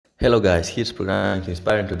Hello guys, here's Programming to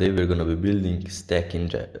Inspire, and today we're gonna be building Stack in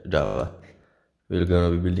Java. We're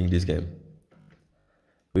gonna be building this game.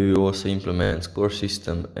 We will also implement score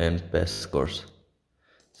system and pass scores.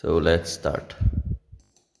 So let's start.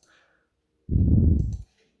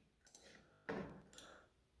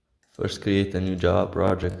 First create a new Java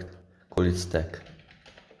project, call it Stack.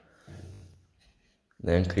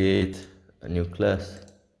 Then create a new class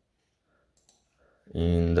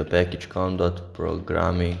in the package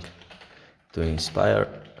count.programming to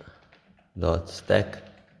inspire.stack.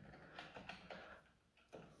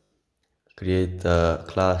 Create a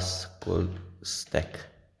class called stack.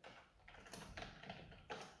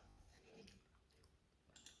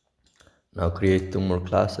 Now create two more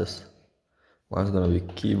classes. One's gonna be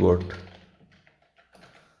keyboard.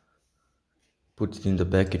 Put it in the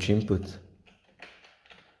package input.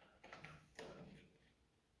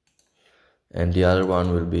 And the other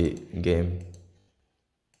one will be game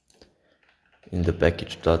in the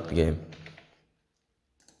package.game.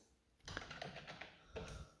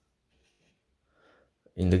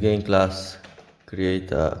 In the game class,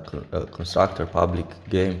 create a constructor public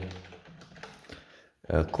game,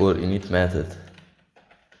 call init method,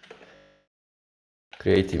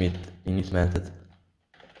 create init method,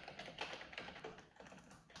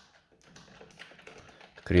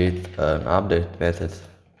 create an update method,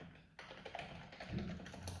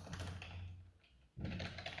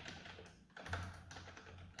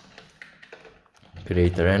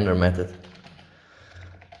 create a render method,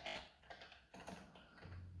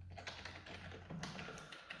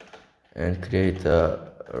 and create a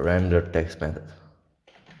render text method.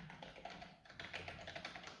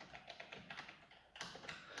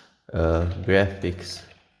 Graphics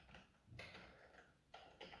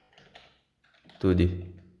 2D.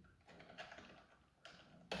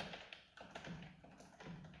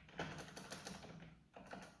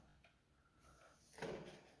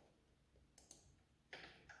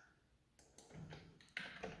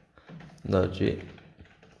 .g.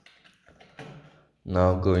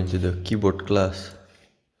 Now go into the keyboard class.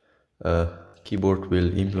 Keyboard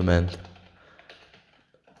will implement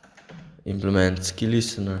skill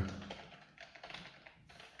listener,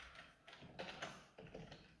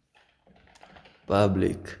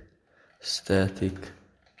 public static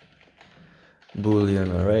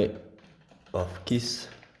boolean array of keys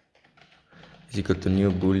is equal to new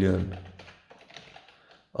boolean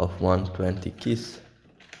of 120 keys,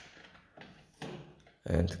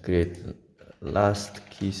 and create last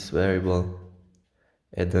keys variable,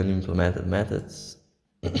 add unimplemented methods.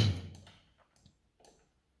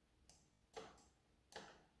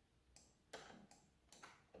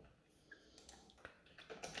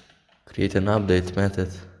 Create an update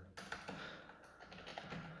method.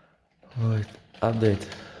 Update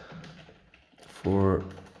for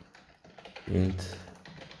int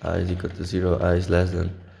I is equal to 0, I is less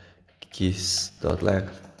than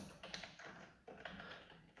keys.length,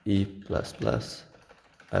 I++,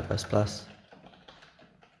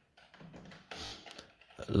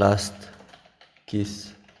 last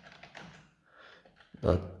keys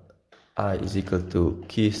dot I is equal to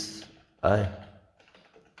keys I.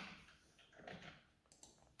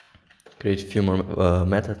 Create a few more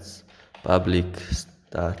methods. Public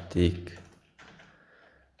static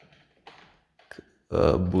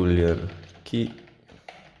boolean key,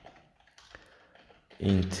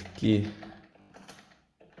 int key,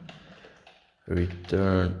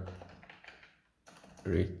 return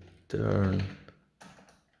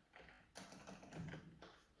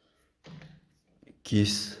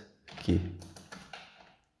keys key.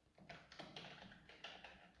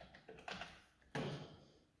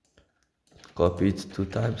 Copy it 2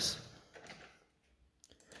 times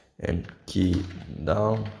and key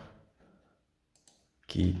down,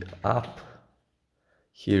 key up.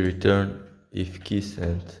 Here return if keys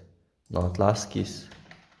and not last keys.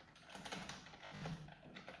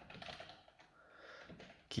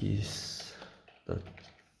 Keys dot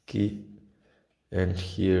key, and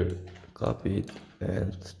here copy it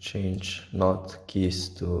and change not keys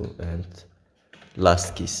to and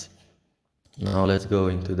last keys. Now let's go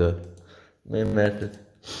into the main method.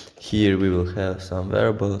 Here we will have some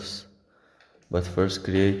variables, but first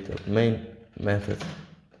create a main method.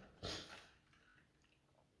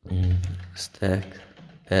 Stack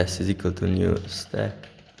s is equal to new stack.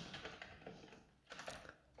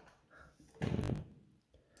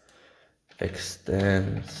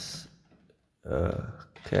 Extends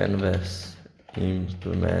canvas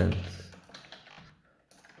implement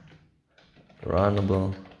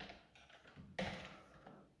runnable,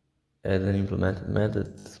 add an implemented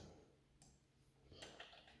method,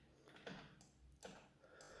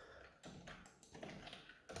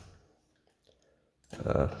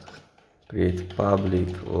 create public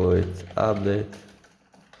void update,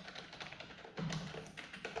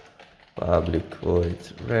 public void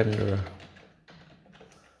render,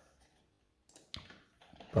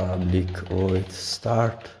 public void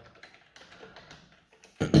start,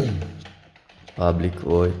 public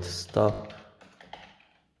void stop,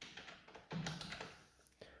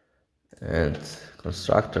 and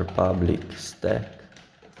constructor public stack.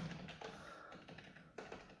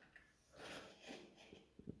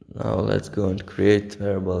 Now let's go and create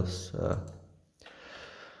variables.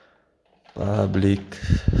 Public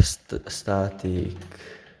static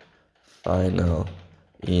final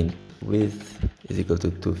int width is equal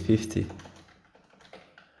to 250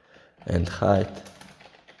 and height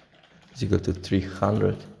is equal to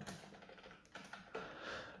 300.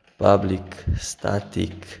 Public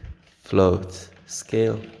static float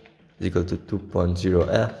scale is equal to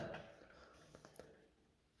 2.0f.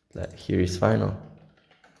 Like here is final.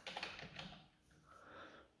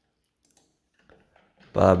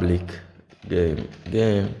 Public game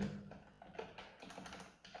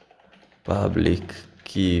public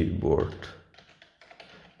keyboard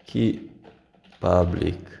key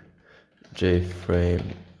public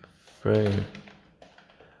jframe frame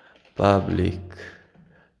public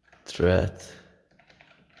thread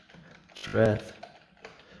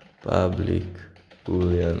public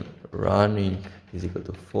boolean running is equal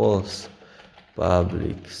to false,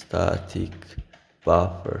 public static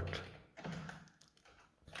buffered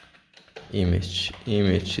image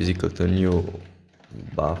is equal to new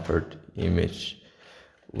buffered image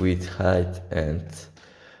with height and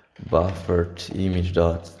buffered image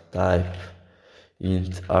dot type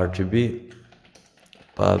int RGB,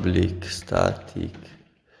 public static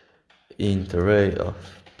int array of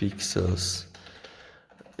pixels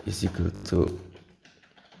is equal to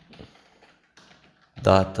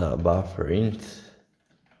data buffer int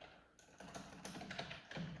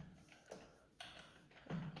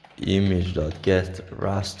image.get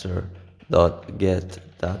raster.get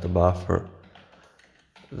data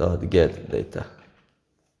buffer.get data.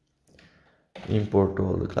 Import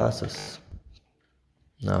all the classes.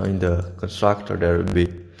 Now in the constructor there will be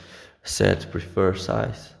set prefer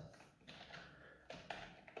size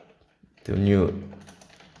to new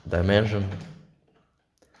dimension,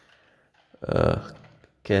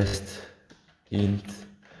 cast int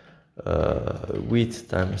width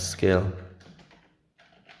times scale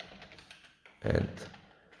and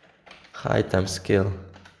height times scale,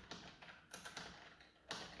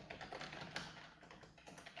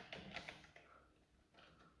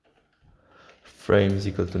 frame is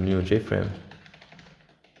equal to new jframe,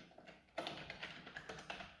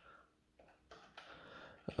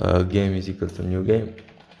 game is equal to new game,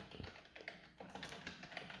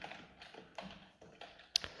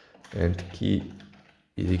 and key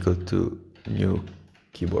is equal to new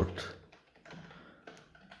keyboard.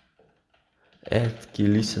 Add key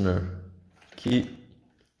listener key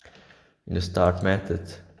in the start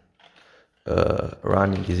method,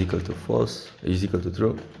 running is equal to false, is equal to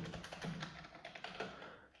true,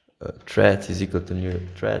 thread is equal to new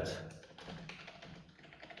thread,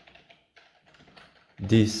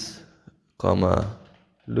 this comma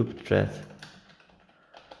loop thread,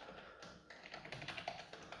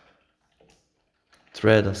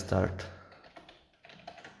 thread start.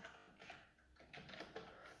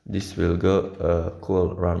 This will go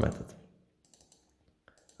call run method.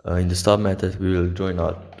 In the stop method we will join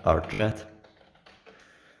our thread,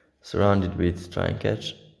 surround it with try and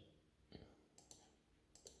catch.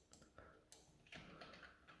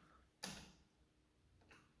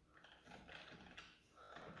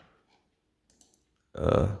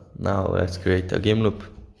 Now let's create a game loop.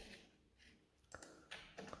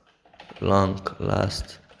 Long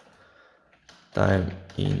last time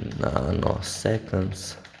in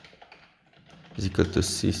nanoseconds is equal to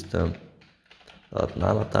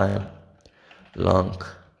system.nanotime. Long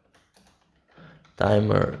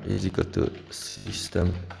timer is equal to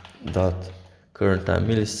system.current time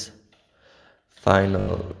millis.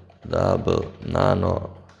 Final double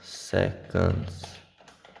nanoseconds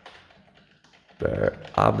per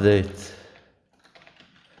update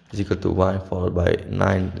is equal to 1 followed by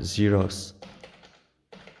 9 zeros,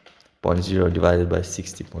 0.0 divided by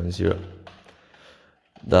 60.0.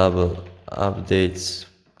 Double updates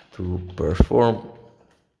to perform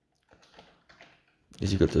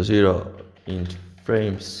is equal to 0, int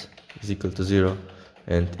frames is equal to 0,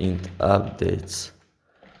 and int updates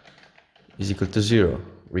is equal to 0.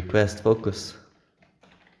 Request focus,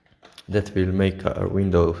 that will make our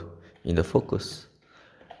window in the focus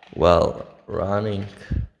while running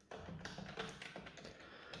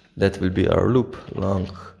That will be our loop. Long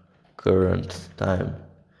current time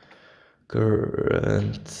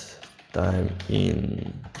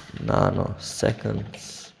in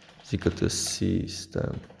nanoseconds is equal to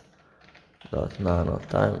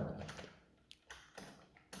system.nanotime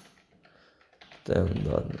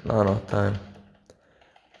nanotime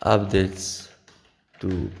updates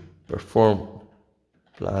to perform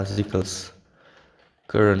plus equals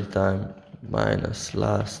current time minus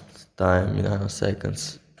last time in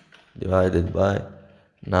nanoseconds divided by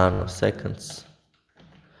nanoseconds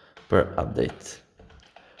per update.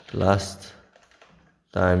 Last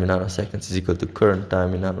time in nanoseconds is equal to current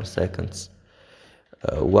time in nanoseconds,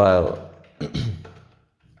 while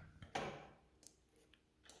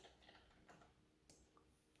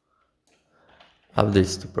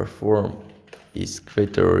updates to perform is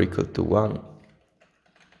greater or equal to 1.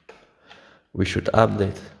 We should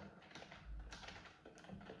updates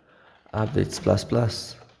plus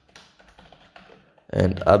plus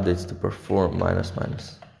and updates to perform minus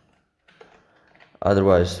minus.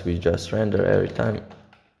 Otherwise we just render every time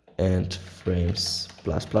and frames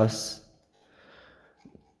plus plus.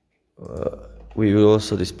 We will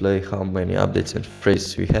also display how many updates and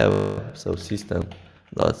frames we have, so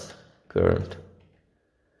system.current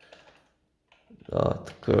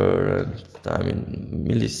time in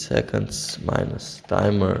milliseconds minus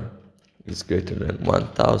timer is greater than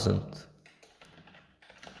 1000.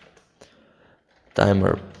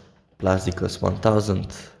 Timer plus equals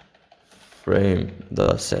 1000. Frame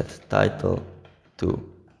the set title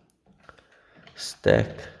to stack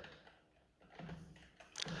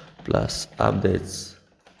plus updates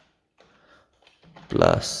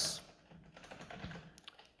plus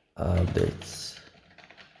updates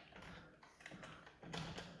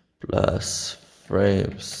plus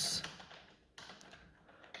frames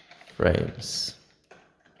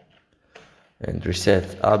and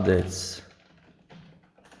reset updates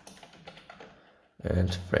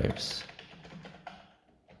and frames.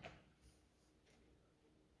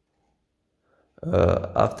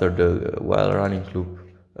 After the while running loop,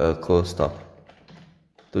 call stop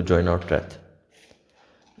to join our thread.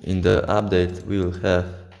 In the update we will have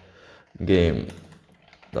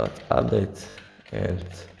game.update and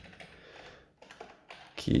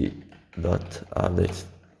key.update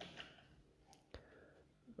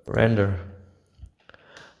render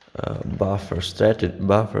buffer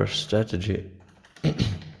strategy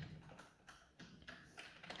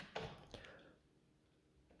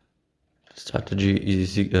strategy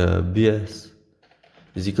is BS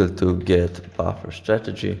is equal to get buffer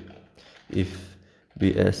strategy. If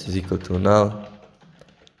BS is equal to null,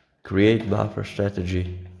 create buffer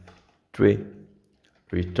strategy 3,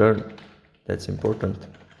 return, that's important,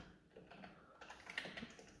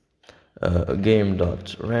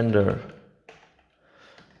 game.render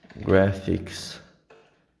graphics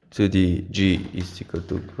to the G is equal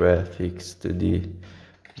to graphics to the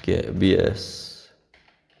BS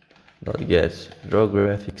dot get draw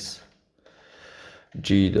graphics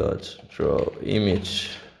G dot draw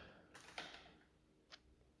image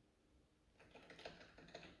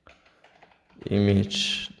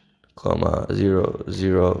comma 0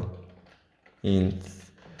 0 int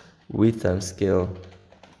width and scale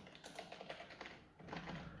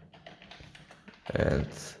and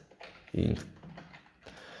int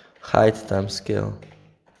height times scale.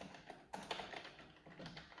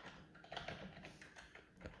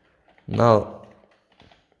 Now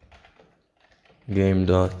game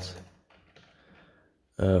dot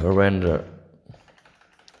render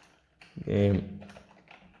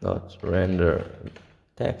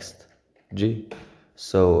text G,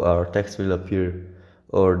 so our text will appear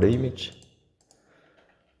over the image.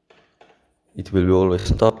 It will be always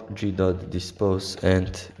stop G dot dispose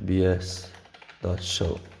and BS dot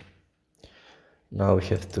show. Now we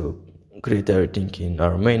have to create everything in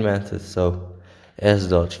our main method, so s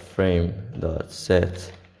dot frame dot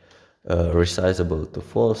set resizable to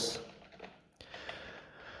false,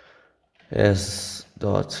 s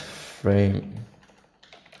dot frame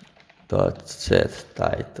dot set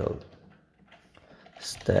title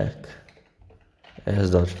stack, s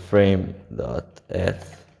dot frame dot add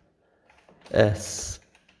s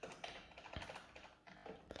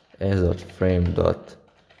dot frame dot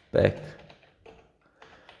back,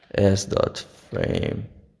 s dot frame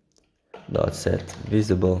dot set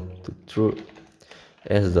visible to true,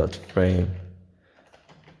 s dot frame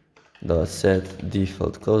dot set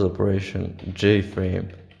default close operation, j frame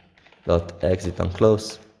dot exit and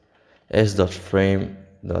close, s dot frame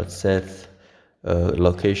dot set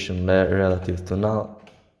location relative to null,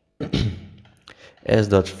 s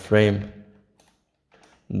dot frame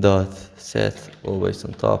dot set always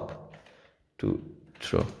on top to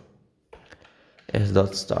true, s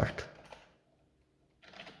dot start.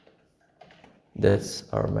 That's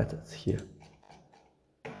our method here.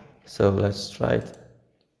 So let's try it.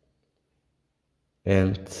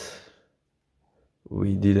 And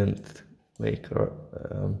we didn't make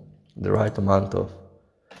the right amount of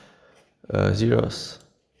zeros.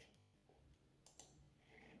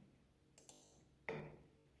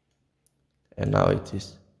 And now it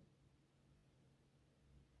is.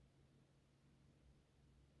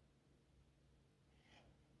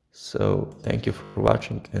 So thank you for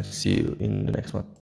watching and see you in the next one.